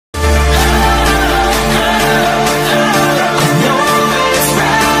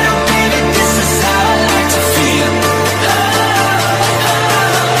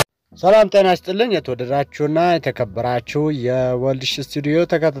ሰላም ጤና ይስጥልኝ የተወደዳችሁና የተከበራችሁ የወልድሽ ስቱዲዮ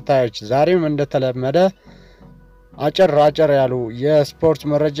ተከታታዮች ዛሬም እንደተለመደ አጭር ያሉ የስፖርት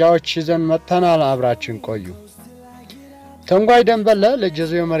መረጃዎች ይዘን መጥተናል አብራችን ቆዩ ተንጓይ ደምበለ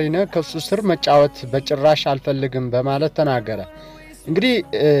ለጀዚዮ መሪነ ከሱ ስር መጫወት በጭራሽ አልፈልግም በማለት ተናገረ እንግዲህ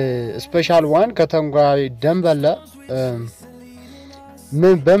ስፔሻል ዋን ከተንጓይ ደምበለ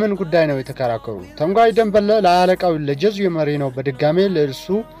በምን ጉዳይ ነው የተከራከሩ ተንጓይ ደምበለ ለአለቃው ለጀዚዮ መሪኖ በድጋሜ ለእርሱ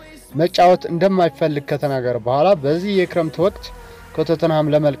መጫወት እንደማይፈልግ ከተናገረ በኋላ በዚህ የክረምት ወቅት ከቶተንሃም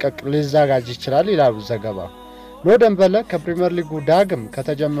ለመልቀቅ ሊዘጋጅ ይችላል ይላል ዘገባው ኖ ደምበለ ከፕሪሚየር ሊጉ ዳግም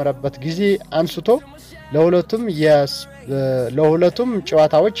ከተጀመረበት ጊዜ አንስቶ ለሁለቱም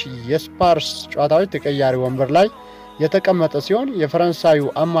ጨዋታዎች የስፓርስ ጨዋታዎች ተቀያሪ ወንበር ላይ የተቀመጠ ሲሆን የፈረንሳዩ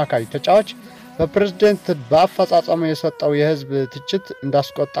አማካይ ተጫዋች በፕሬዝዳንት በአፈጻጸሙ የሰጠው የህዝብ ትችት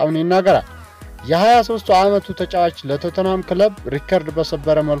እንዳስቆጣው ይናገራል የ23 ዓመቱ ተጫዋች ለቶተንሃም ክለብ ሪከርድ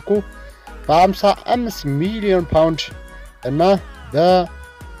በሰበረ መልኩ በ55 ሚሊዮን ፓውንድ እና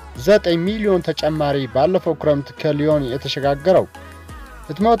በ9 ሚሊዮን ተጨማሪ ባለፈው ክረምት ከሊዮን የተሸጋገረው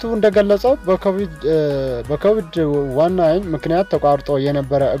ህትመቱ እንደገለጸው በኮቪድ ዋናይን ምክንያት ተቋርጦ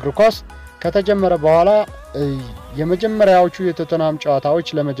የነበረ እግር ኳስ ከተጀመረ በኋላ የመጀመሪያዎቹ የቶተንሃም ጨዋታዎች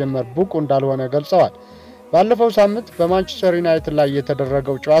ለመጀመር ብቁ እንዳልሆነ ገልጸዋል ባለፈው ሳምንት በማንቸስተር ዩናይትድ ላይ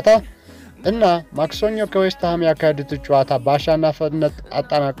የተደረገው ጨዋታ እና ማክሰኞ ከዌስትሃም ያካሄዱት ጨዋታ በአሸናፊነት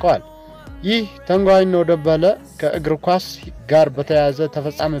አጠናቀዋል ይህ ተንጓይ ነው ደምበለ ከእግር ኳስ ጋር በተያያዘ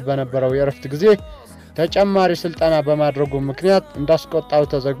ተፈጻሚ በነበረው የረፍት ጊዜ ተጨማሪ ስልጠና በማድረጉ ምክንያት እንዳስቆጣው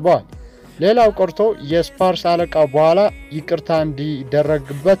ተዘግቧል ሌላው ቆርቶ የስፓርስ አለቃው በኋላ ይቅርታ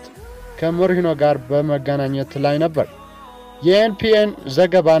እንዲደረግበት ከሞሪኖ ጋር በመገናኘት ላይ ነበር የኤንፒኤን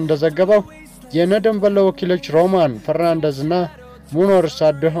ዘገባ እንደዘገበው የነደምበለ ወኪሎች ሮማን ፈርናንዴዝና ሙኖር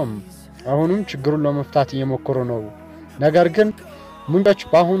ሳደሆም አሁንም ችግሩን ለመፍታት እየሞከሩ ነው ነገር ግን ምንጮች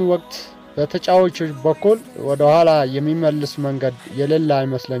በአሁኑ ወቅት በተጫዋቾች በኩል ወደ ኋላ የሚመልስ መንገድ የሌለ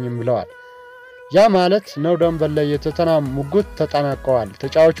አይመስለኝም ብለዋል ያ ማለት ነው ደምበለ የቶተንሃም ሙጉት ተጠናቀዋል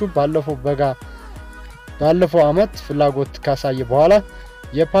ተጫዋቹ ባለፈው አመት ፍላጎት ካሳየ በኋላ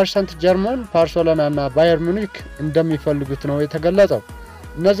የፓርሰንት ጀርመን ባርሴሎናና ባየር ሙኒክ እንደሚፈልጉት ነው የተገለጸው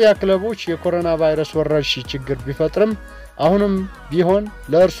እነዚህ ክለቦች የኮሮና ቫይረስ ወረርሽኝ ችግር ቢፈጥርም አሁንም ቢሆን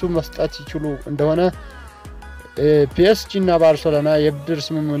ለእርሱ መስጠት ይችሉ እንደሆነ ፒኤስጂ እና ባርሴሎና የብድር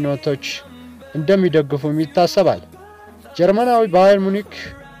ስምምነቶች እንደሚደግፉ ይታሰባል ጀርመናዊ ባየር ሙኒክ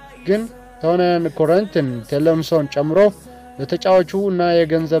ግን ተወናያን ኮረንትን ቴሌምሶን ጨምሮ ለተጫዋቹ እና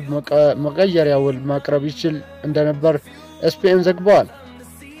የገንዘብ መቀየሪያ ውል ማቅረብ ይችል እንደነበር ኤስፒኤን ዘግቧል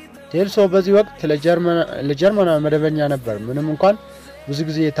ቴልሶ በዚህ ወቅት ለጀርመና መደበኛ ነበር ምንም እንኳን ብዙ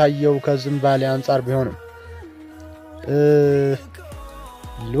ጊዜ የታየው ከዝምባሌ አንፃር ቢሆንም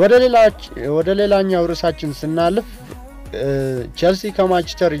ወደ ሌላኛው ርዕሳችን ስናልፍ ቸልሲ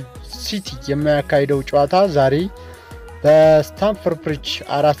ከማንቸስተር ሲቲ የሚያካሂደው ጨዋታ ዛሬ በስታምፈርድ ብሪጅ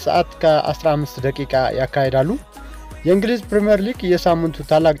 4 ሰዓት ከ15 ደቂቃ ያካሂዳሉ የእንግሊዝ ፕሪሚየር ሊግ የሳምንቱ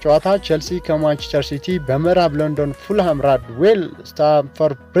ታላቅ ጨዋታ ቸልሲ ከማንቸስተር ሲቲ በምዕራብ ለንደን ፉልሃም ራድዌል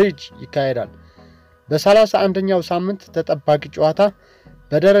ስታምፈርድ ብሪጅ ይካሄዳል በ31ኛው ሳምንት ተጠባቂ ጨዋታ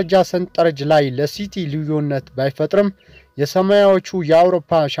በደረጃ ሰንጠረዥ ላይ ለሲቲ ልዩነት ባይፈጥርም የሰማያዎቹ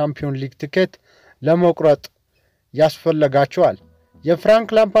የአውሮፓ ሻምፒዮን ሊግ ትኬት ለመቁረጥ ያስፈልጋቸዋል የፍራንክ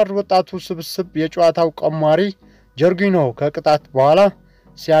ላምፓርድ ወጣቱ ስብስብ የጨዋታው ቀማሪ ጆርጊኖ ከቅጣት በኋላ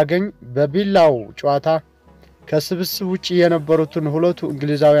ሲያገኝ በቢላው ጨዋታ ከስብስብ ውጪ የነበሩትን ሁለቱ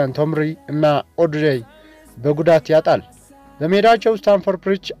እንግሊዛውያን ቶምሪ እና ኦድሬይ በጉዳት ያጣል በሜዳቸው ስታምፈርድ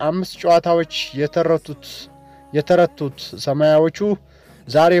ብሪጅ 5 ጨዋታዎች የተረቱት ሰማያዎቹ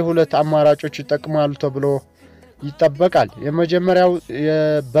ዛሬ ሁለት አማራጮች ይጠቅማሉ ተብሎ ይጠበቃል የመጀመሪያው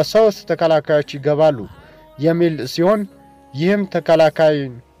በሶስት ተከላካዮች ይገባሉ የሚል ሲሆን ይህም ተከላካይ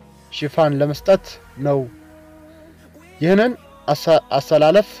ሽፋን ለመስጠት ነው ይህንን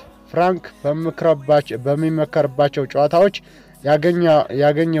አሰላለፍ ፍራንክ በሚመከርባቸው ጨዋታዎች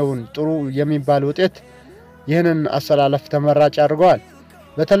ያገኘውን ጥሩ የሚባል ውጤት ይህንን አሰላለፍ ተመራጭ አድርገዋል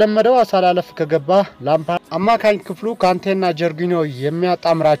በተለመደው አሰላለፍ ከገባ ላምፓርድ አማካኝ ክፍሉ ካንቴና ጆርጊኖ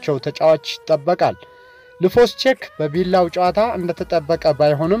የሚያጣምራቸው ተጫዋች ይጠበቃል ልፎስቼክ በቢላው ጨዋታ እንደተጠበቀ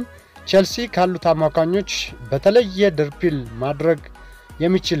ባይሆንም ቸልሲ ካሉት አማካኞች በተለየ ድርፒል ማድረግ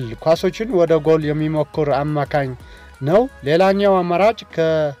የሚችል ኳሶችን ወደ ጎል የሚሞክር አማካኝ ነው ሌላኛው አማራጭ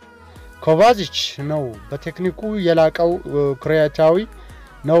ኮቫዚች ነው በቴክኒኩ የላቀው ክሬቲያዊ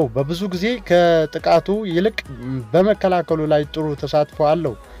ነው በብዙ ጊዜ ከጥቃቱ ይልቅ በመከላከሉ ላይ ጥሩ ተሳትፎ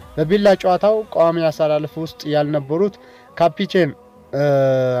አለው በቢላ ጨዋታው ቋሚ አሰላለፍ ውስጥ ያልነበሩት ካፒቴን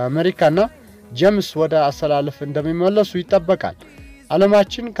አሜሪካና ጄምስ ወደ አሰላለፍ እንደሚመለሱ ይጠበቃል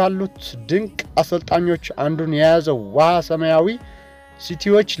ዓለማችን ካሉት ድንቅ አሰልጣኞች አንዱን የያዘው ዋሃ ሰማያዊ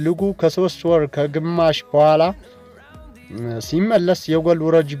ሲቲዎች ሊጉ ከ3 ወር ከግማሽ በኋላ ሲመለስ የጎል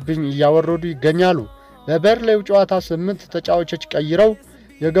ወረጅብኝ ያወረዱ ይገኛሉ። በበርሌው ጨዋታ 8 ተጫዋቾች ቀይረው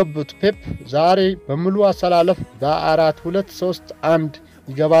የገቡት ፔፕ ዛሬ በሙሉ አሰላለፍ በ4-2-3-1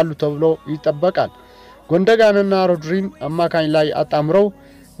 ይገባሉ ተብሎ ይጠበቃል። ጎንደጋንና ሮድሪን አማካኝ ላይ አጣምረው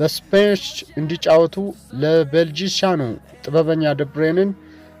በስፔንሽ እንዲጫወቱ ለቤልጂሻኑ ጥበበኛ ደብሬንን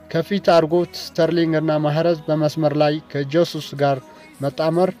ከፊት አርጎት ስተርሊንግና ማህረዝ በመስመር ላይ ከጆሱስ ጋር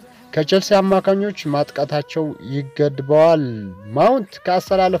መጣመር ከቸልሲ አማካኞች ማጥቃታቸው ይገድበዋል። ማውንት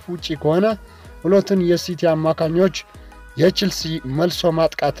ከአሰላለፍ ውጪ ከሆነ ሁለቱን የሲቲ አማካኞች የቸልሲ መልሶ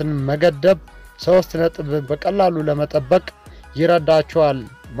ማጥቃትን መገደብ 3 ነጥብ በቀላሉ ለመጠበቅ ይረዳቸዋል።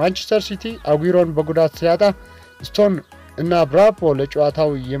 ማንቸስተር ሲቲ አጉሮን በጉዳት ሲያጣ ስቶን እና ብራፖ ለጨዋታው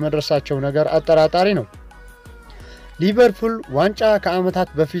የመድረሳቸው ነገር አጠራጣሪ ነው። ሊቨርፑል ዋንጫ ከዓመታት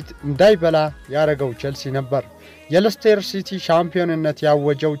በፊት እንዳይበላ ያረገው ቸልሲ ነበር። የሌስተር ሲቲ ሻምፒዮንነት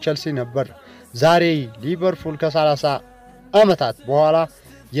ያወጀው ቸልሲ ነበር። ዛሬ ሊቨርፑል ከ30 ዓመታት በኋላ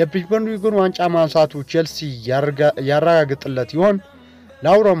የፕሪሚየር ሊጉን ዋንጫ ማንሳቱ ቸልሲ ያረጋግጥለት ይሆን?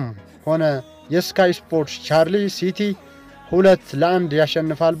 ላውረም ሆነ የስካይ ስፖርትስ ቻርሊ ሲቲ 2-1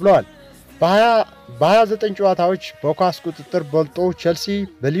 ያሸንፋል ብለዋል። በ29 ጨዋታዎች በኳስ ቁጥጥር በልጦ ቸልሲ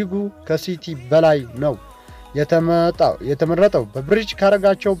በሊጉ ከሲቲ በላይ ነው የተመረጠው። በብሪጅ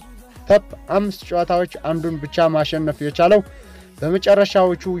ካረጋቸው ፔፕ 5 ጨዋታዎች አንዱን ብቻ ማሸነፍ የቻለው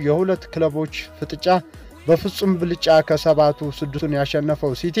በመጨረሻዎቹ የሁለት ክለቦች ፍጥጫ በፍጹም ብልጫ ከሰባቱ 6ቱን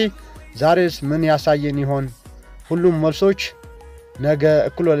ያሸነፈው ሲቲ ዛሬስ ምን ያሳየን ይሆን? ሁሉም መልሶች ነገ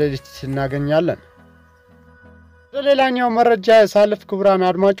እኩለ ሌሊት እናገኛለን። ሌላኛው መረጃ የሳልፍ ክቡራን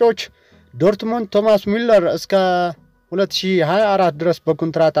አድማጮች ዶርትሙንድ ቶማስ ሙለር እስከ 2024 ድረስ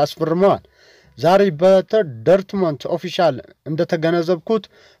በኮንትራት አስፈርመዋል። ዛሬ በዶርትሙንድ ኦፊሻል እንደተገነዘብኩት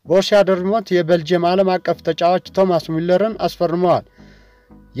ቦሩሲያ ዶርትሙንድ የቤልጂየም ዓለም አቀፍ ተጫዋች ቶማስ ሙለርን አስፈርመዋል።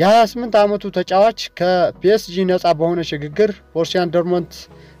 የ28 ዓመቱ ተጫዋች ከፒኤስጂ ነፃ በሆነ ሽግግር ቦሩሲያ ዶርትሙንድ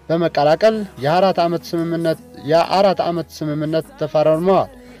በመቀላቀል የ4 ዓመት ስምምነት ተፈራርመዋል።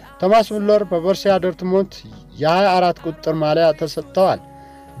 ቶማስ ሙለር በቦሩሲያ ዶርትሙንድ የ24 ቁጥር ማሊያ ተሰጥተዋል።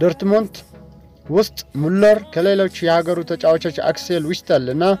 ዶርትሙንድ ውስጥ ሙለር ከሌሎች የሀገሩ ተጫዋቾች አክሴል ዊስተል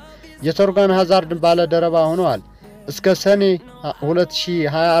እና የቶርጋን ሃዛርድ ባለደረባ ሆነዋል። እስከ ሰኔ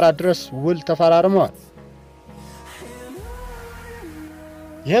 2024 ድረስ ውል ተፈራርመዋል።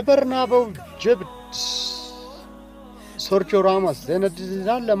 የበርናባው ጀብድ ሰርጂዮ ራሞስ ዜነዲን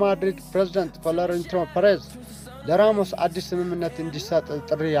ዚዳን ለማድሪድ ፕሬዝዳንት ፍሎሬንቲኖ ፔሬዝ ለራሞስ አዲስ ስምምነት እንዲሰጥ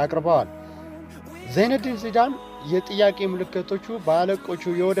ጥሪ አቅርበዋል። ዜነዲን ዚዳን የጥያቄ ምልክቶቹ በአለቆቹ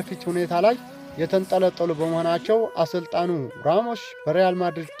የወደፊት ሁኔታ ላይ የተንጠለጠሉ በመሆናቸው አሰልጣኑ ራሞስ በሪያል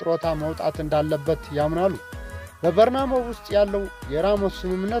ማድሪድ ጥሮታ መውጣት እንዳለበት ያምናሉ። በበርናባው ውስጥ ያለው የራሞስ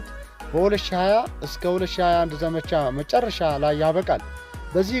ስምምነት በ2020 እስከ 2021 ዘመቻ መጨረሻ ላይ ያበቃል።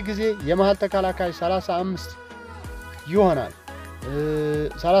 በዚህ ጊዜ የመሃል ተከላካይ 35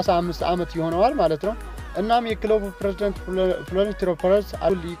 ዓመት ይሆነዋል ማለት ነው። እናም የክለቡ ፕሬዝዳንት ፍሎሬንቲኖ ፔሬዝ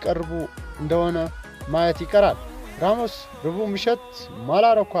ሊቀርቡ እንደሆነ ማየት ይቀራል። ራሞስ ረቡዕ ምሽት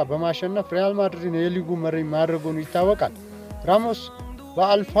ማላሮካ በማሸነፍ ሪያል ማድሪድን የሊጉ መሪ ማድረጉን ይታወቃል። ራሞስ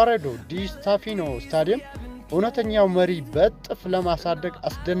በአልፍሬዶ ዲ ስታፊኖ ስታዲየም እውነተኛው መሪ በጥፍ ለማሳደግ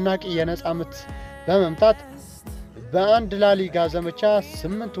አስደናቂ የነፃ ምት በመምታት በአንድ ላሊጋ ዘመቻ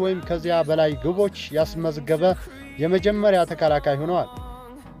 8 ወይም ከዚያ በላይ ግቦች ያስመዘገበ የመጀመሪያ ተከላካይ ሆነዋል።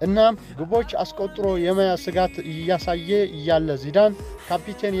 እናም ግቦች አስቆጥሮ የመያዝ ስጋት እያሳየ እያለ ዚዳን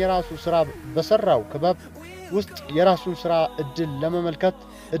ካፒቴን የራሱ ስራ በሰራው ክበብ ውስጥ የራሱን ስራ እድል ለመመልከት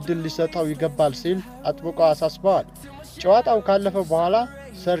እድል ሊሰጠው ይገባል ሲል አጥብቆ አሳስበዋል። ጨዋታው ካለፈ በኋላ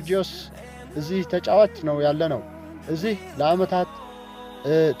ሰርጂዮስ እዚህ ተጫዋች ነው ያለነው፣ እዚህ ለአመታት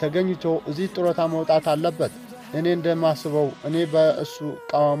ተገኝቶ እዚህ ጥሮታ መውጣት አለበት። እኔ እንደማስበው እኔ በእሱ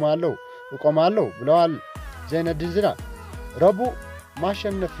እቆማለሁ ብለዋል ዜነዲን ዚዳን። ረቡዕ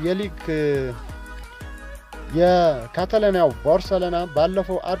ማሸነፍ የሊግ የካታላናው ባርሴሎና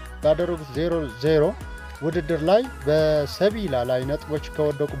ባለፈው አርብ ባደረጉት 0-0 ውድድር ላይ በሰቪላ ላይ ነጥቦች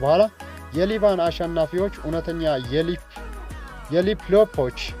ከወደቁ በኋላ የሊባን አሸናፊዎች እውነተኛ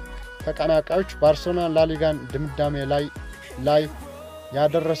የሊፕሎፖች ተቀናቃዮች ባርሴሎና ላሊጋን ድምዳሜ ላይ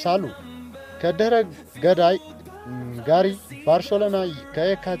ያደረሳሉ። ከድህረ ገዳይ ጋሪ ባርሴሎና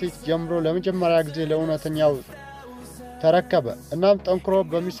ከየካቲት ጀምሮ ለመጀመሪያ ጊዜ ለእውነተኛው ተረከበ። እናም ጠንክሮ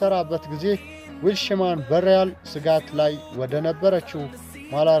በሚሰራበት ጊዜ ዊልሽማን በሪያል ስጋት ላይ ወደ ነበረችው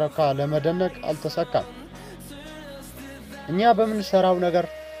ማላሮካ ለመደነቅ አልተሳካም። እኛ በምንሰራው ነገር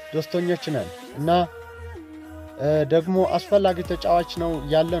ደስተኞች ነን እና ደግሞ አስፈላጊ ተጫዋች ነው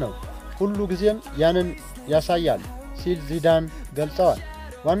ያለነው፣ ሁሉ ጊዜም ያንን ያሳያል ሲል ዚዳን ገልጸዋል።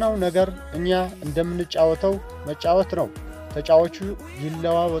 ዋናው ነገር እኛ እንደምንጫወተው መጫወት ነው። ተጫዋቾቹ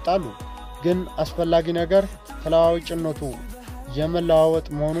ይለዋወጣሉ ግን አስፈላጊ ነገር ተለዋዋጭነቱ የመለዋወጥ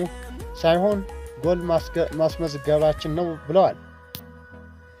መሆኑ ሳይሆን ጎል ማስመዝገባችን ነው ብለዋል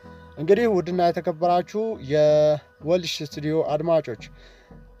እንግዲህ ውድና የተከበራችሁ የወልድሽ ስቱዲዮ አድማጮች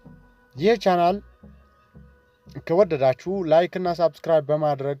ይህ ቻናል ከወደዳችሁ ላይክ እና ሰብስክራይብ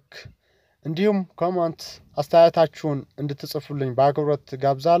በማድረግ እንዲሁም ኮሜንት አስተያየታችሁን እንድትጽፉልኝ በአክብሮት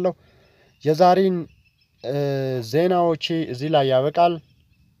ጋብዛለሁ የዛሬን ዜናዎቼ እዚህ ላይ ያበቃል